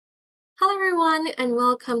Hello everyone and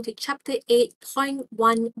welcome to chapter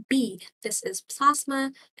 8.1b. This is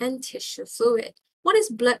plasma and tissue fluid. What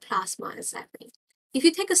is blood plasma exactly? If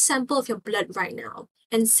you take a sample of your blood right now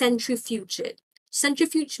and centrifuge it,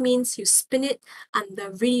 centrifuge means you spin it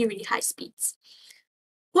under really high speeds.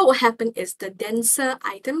 What will happen is the denser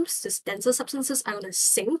items, the denser substances are going to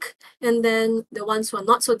sink, and then the ones who are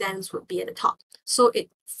not so dense would be at the top. So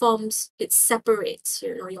it separates,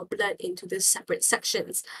 your blood into these separate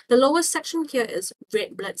sections. The lowest section here is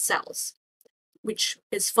red blood cells, which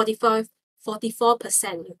is 44%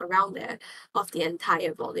 around there of the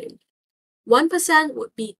entire volume. 1%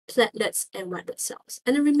 would be platelets and white blood cells.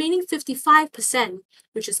 And the remaining 55%,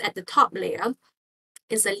 which is at the top layer,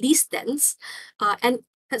 is the least dense, and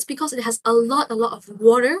that's because it has a lot of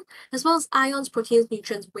water, as well as ions, proteins,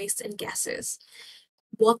 nutrients, waste, and gases.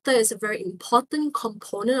 Water is a very important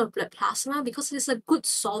component of blood plasma because it is a good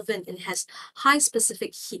solvent and has high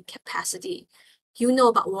specific heat capacity. You know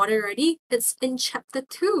about water already? It's in chapter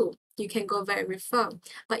 2. You can go there and refer.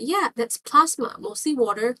 But yeah, that's plasma, mostly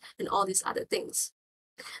water and all these other things.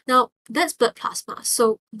 Now, that's blood plasma.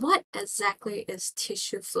 So what exactly is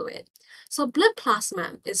tissue fluid? So blood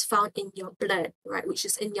plasma is found in your blood, right, which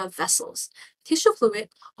is in your vessels. Tissue fluid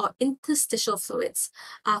or interstitial fluids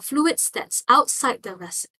are fluids that's outside the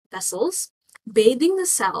vessels, bathing the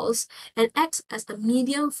cells, and acts as a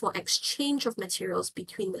medium for exchange of materials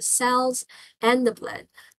between the cells and the blood.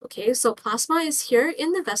 Okay, so plasma is here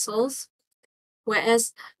in the vessels,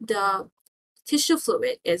 whereas the tissue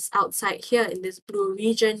fluid is outside here in this blue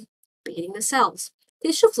region, bathing the cells.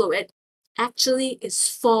 Tissue fluid actually is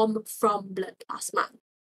formed from blood plasma.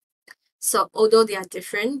 So although they are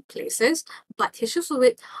different places, but tissue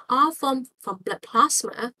fluid are formed from blood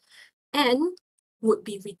plasma and would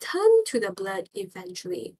be returned to the blood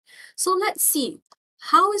eventually. So let's see,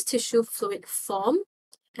 how is tissue fluid formed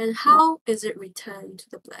and how is it returned to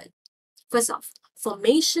the blood? First off,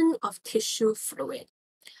 formation of tissue fluid.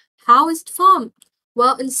 How is it formed?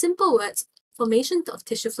 Well, in simple words, formation of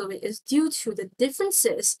tissue fluid is due to the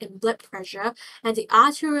differences in blood pressure at the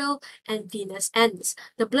arterial and venous ends.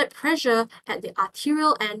 The blood pressure at the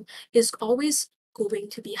arterial end is always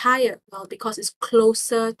going to be higher, well, because it's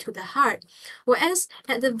closer to the heart. Whereas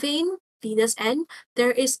at the venous end,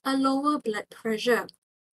 there is a lower blood pressure.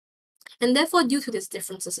 And therefore, due to these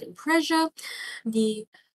differences in pressure, the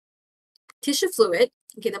tissue fluid,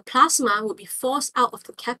 okay, the plasma would be forced out of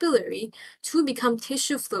the capillary to become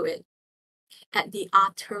tissue fluid at the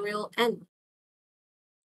arterial end.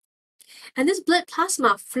 And this blood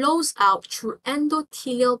plasma flows out through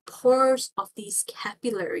endothelial pores of these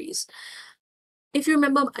capillaries. If you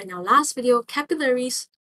remember in our last video, capillaries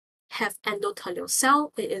have endothelial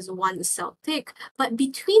cell. It is one cell thick, but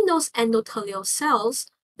between those endothelial cells,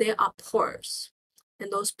 there are pores.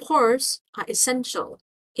 And those pores are essential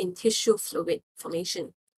in tissue fluid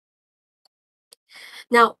formation.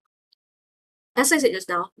 Now, as I said just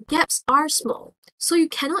now, gaps are small, so you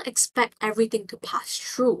cannot expect everything to pass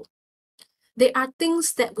through. There are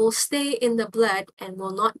things that will stay in the blood and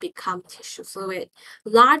will not become tissue fluid.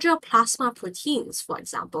 Larger plasma proteins, for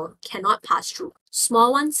example, cannot pass through.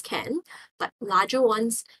 Small ones can, but larger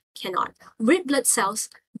ones cannot. Red blood cells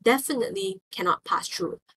definitely cannot pass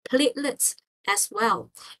through. Platelets as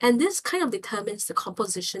well. And this kind of determines the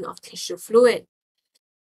composition of tissue fluid.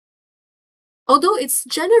 Although it's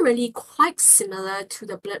generally quite similar to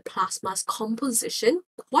the blood plasma's composition,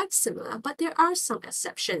 quite similar, but there are some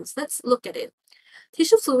exceptions. Let's look at it.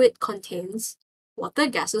 Tissue fluid contains water,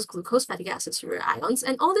 gases, glucose, fatty acids, urea ions,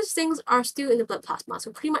 and all these things are still in the blood plasma,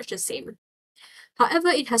 so pretty much the same. However,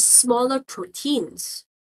 it has smaller proteins,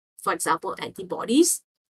 for example, antibodies,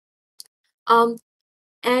 and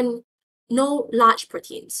no large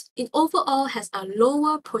proteins. It overall has a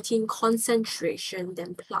lower protein concentration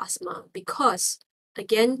than plasma because,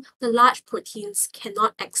 again, the large proteins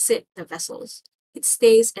cannot exit the vessels. It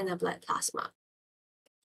stays in the blood plasma.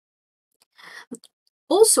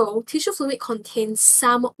 Also, tissue fluid contains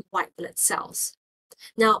some white blood cells.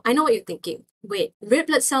 Now, I know what you're thinking. Wait, red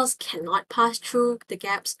blood cells cannot pass through the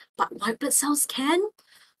gaps, but white blood cells can?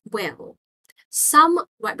 Well, some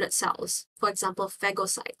white blood cells, for example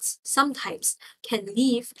phagocytes, some types can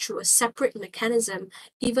leave through a separate mechanism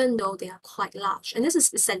even though they are quite large. And this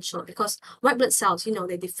is essential because white blood cells,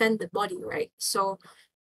 they defend the body, right? So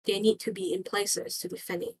they need to be in places to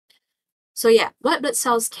defend it. So yeah, white blood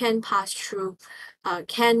cells can pass through,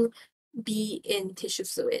 can be in tissue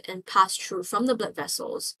fluid and pass through from the blood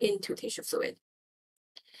vessels into tissue fluid.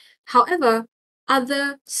 However,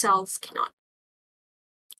 other cells cannot.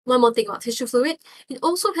 One more thing about tissue fluid, it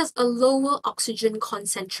also has a lower oxygen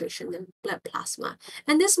concentration than blood plasma.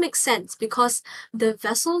 And this makes sense because the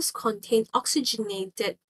vessels contain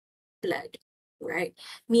oxygenated blood, right?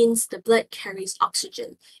 Means the blood carries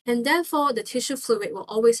oxygen. And therefore, the tissue fluid will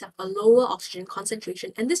always have a lower oxygen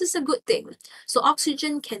concentration. And this is a good thing. So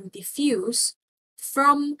oxygen can diffuse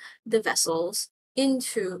from the vessels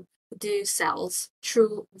into the cells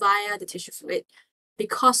via the tissue fluid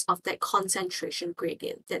because of that concentration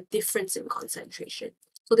gradient, that difference in concentration.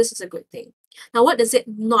 So this is a good thing. Now, what does it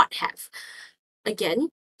not have? Again,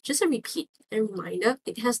 just a repeat and reminder,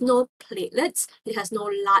 it has no platelets, it has no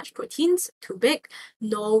large proteins, too big,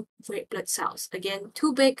 no red blood cells, again,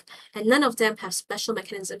 too big, and none of them have special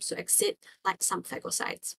mechanisms to exit like some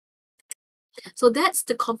phagocytes. So that's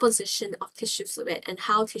the composition of tissue fluid and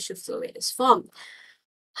how tissue fluid is formed.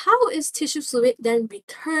 How is tissue fluid then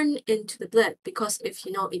returned into the blood? Because if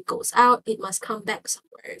it goes out, it must come back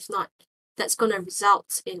somewhere. If not, that's going to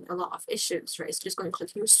result in a lot of issues, right? It's just going to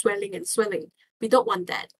continue swelling and swelling. We don't want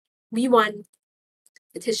that. We want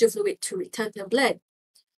the tissue fluid to return to the blood.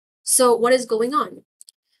 So what is going on?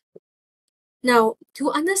 Now,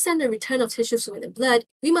 to understand the return of tissue fluid in the blood,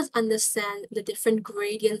 we must understand the different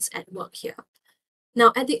gradients at work here.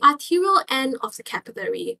 Now, at the arterial end of the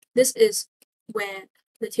capillary, this is where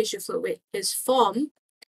the tissue fluid is formed,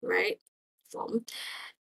 right?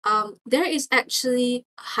 There is actually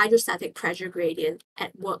a hydrostatic pressure gradient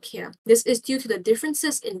at work here. This is due to the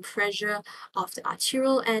differences in pressure of the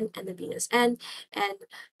arterial end and the venous end, and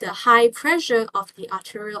the high pressure of the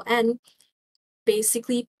arterial end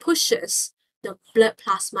basically pushes the blood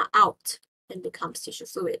plasma out and becomes tissue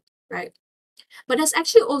fluid, right? But there's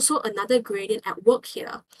actually also another gradient at work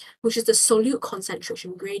here, which is the solute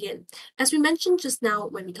concentration gradient. As we mentioned just now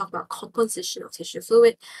when we talk about composition of tissue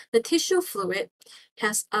fluid, the tissue fluid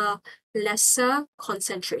has a lesser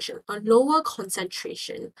concentration, a lower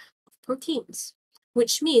concentration of proteins,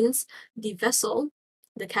 which means the vessel,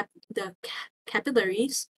 the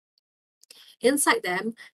capillaries, inside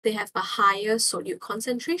them, they have a higher solute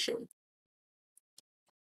concentration.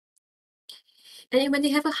 And when they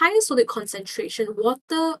have a higher solid concentration,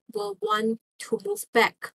 water will want to move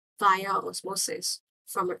back via osmosis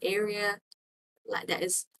from an area like that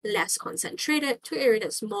is less concentrated to an area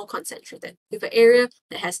that's more concentrated, with an area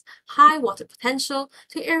that has high water potential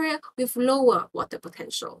to an area with lower water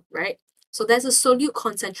potential, right? So there's a solute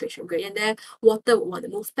concentration gradient there. Water will want to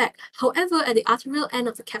move back. However, at the arterial end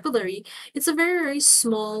of the capillary, it's a very, very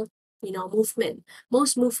small, movement.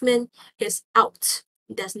 Most movement is out.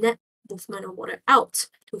 There's net movement of water out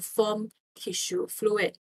to form tissue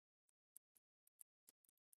fluid.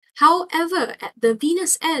 However, at the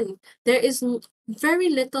venous end, there is very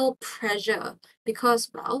little pressure because,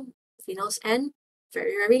 well, venous end,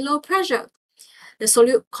 very, very low pressure. The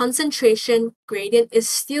solute concentration gradient is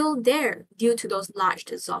still there due to those large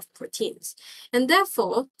dissolved proteins. And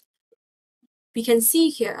therefore, we can see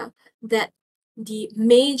here that the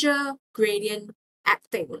major gradient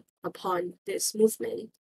acting upon this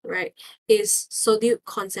movement, right, is solute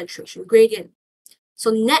concentration gradient.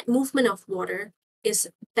 So net movement of water is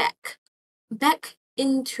back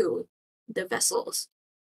into the vessels.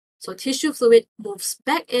 So tissue fluid moves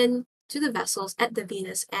back into the vessels at the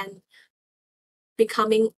venous end,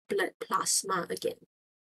 becoming blood plasma again.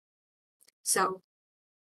 So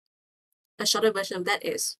a shorter version of that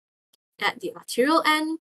is at the arterial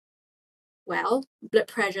end, well, blood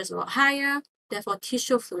pressure is a lot higher, therefore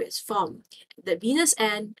tissue fluid is formed. At the venous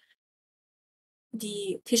end,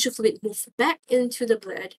 the tissue fluid moves back into the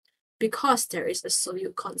blood because there is a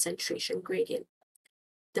solute concentration gradient.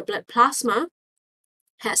 The blood plasma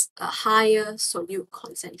has a higher solute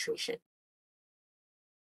concentration.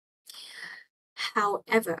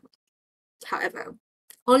 However,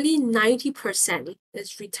 only 90%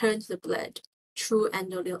 is returned to the blood through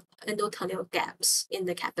endothelial gaps in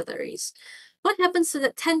the capillaries. What happens to the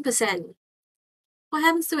 10%? What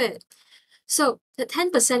happens to it? So the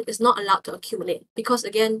 10% is not allowed to accumulate because,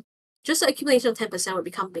 again, just the accumulation of 10% will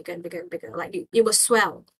become bigger and bigger and bigger. Like it will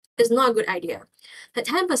swell. It's not a good idea. The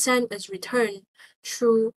 10% is returned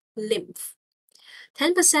through lymph.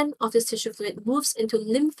 10% of this tissue fluid moves into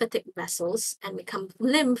lymphatic vessels and becomes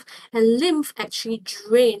lymph, and lymph actually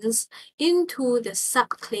drains into the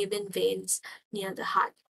subclavian veins near the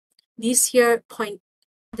heart. These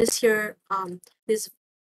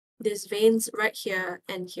veins right here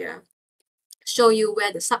and here show you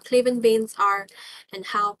where the subclavian veins are and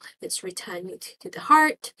how it's returning to the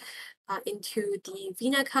heart, into the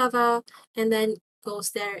vena cava, and then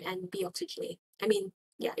goes there and be oxygenated.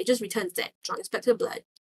 It just returns there, joins back to the blood.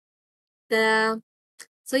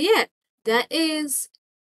 So yeah, that is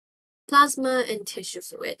plasma and tissue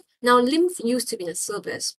fluid. Now, lymph used to be in the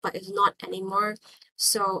syllabus, but it's not anymore.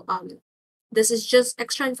 So this is just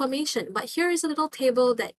extra information. But here is a little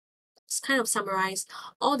table that kind of summarize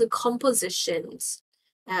all the compositions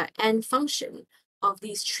and function of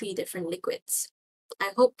these 3 different liquids. I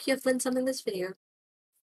hope you have learned something in this video.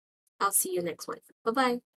 I'll see you next one.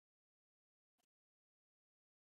 Bye-bye.